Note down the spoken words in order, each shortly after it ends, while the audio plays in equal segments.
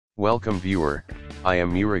Welcome viewer, I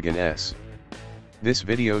am Murugan S. This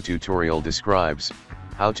video tutorial describes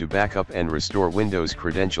how to backup and restore Windows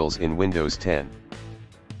credentials in Windows 10.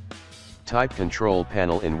 Type Control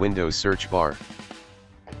Panel in Windows search bar.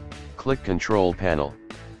 Click Control Panel.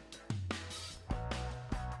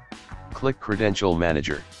 Click Credential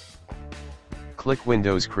Manager. Click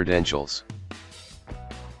Windows Credentials.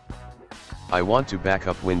 I want to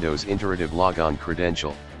backup Windows Iterative Logon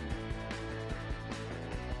credential.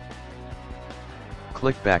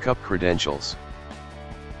 Click Backup Credentials.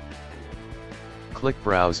 Click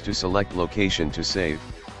Browse to select location to save.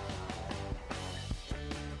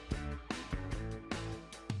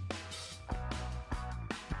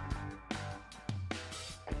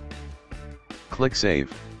 Click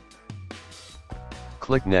Save.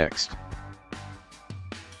 Click Next.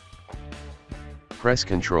 Press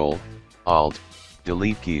Ctrl, Alt,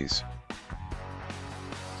 Delete keys.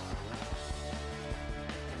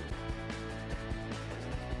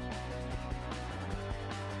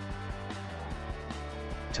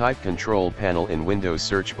 Type Control Panel in Windows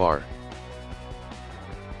search bar.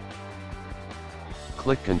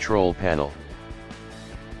 Click Control Panel.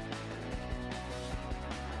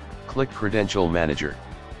 Click Credential Manager.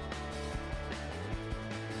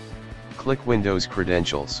 Click Windows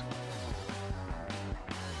Credentials.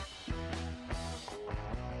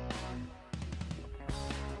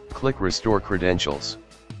 Click Restore Credentials.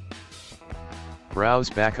 Browse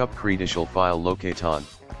Backup Credential File Locaton.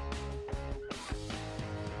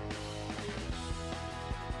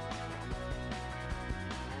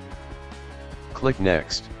 Click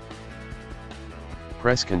Next.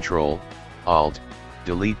 Press Ctrl, Alt,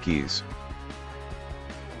 Delete keys.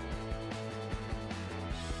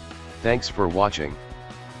 Thanks for watching.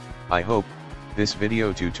 I hope this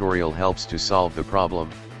video tutorial helps to solve the problem.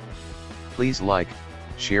 Please like,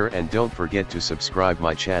 share and don't forget to subscribe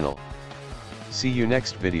my channel. See you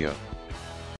next video.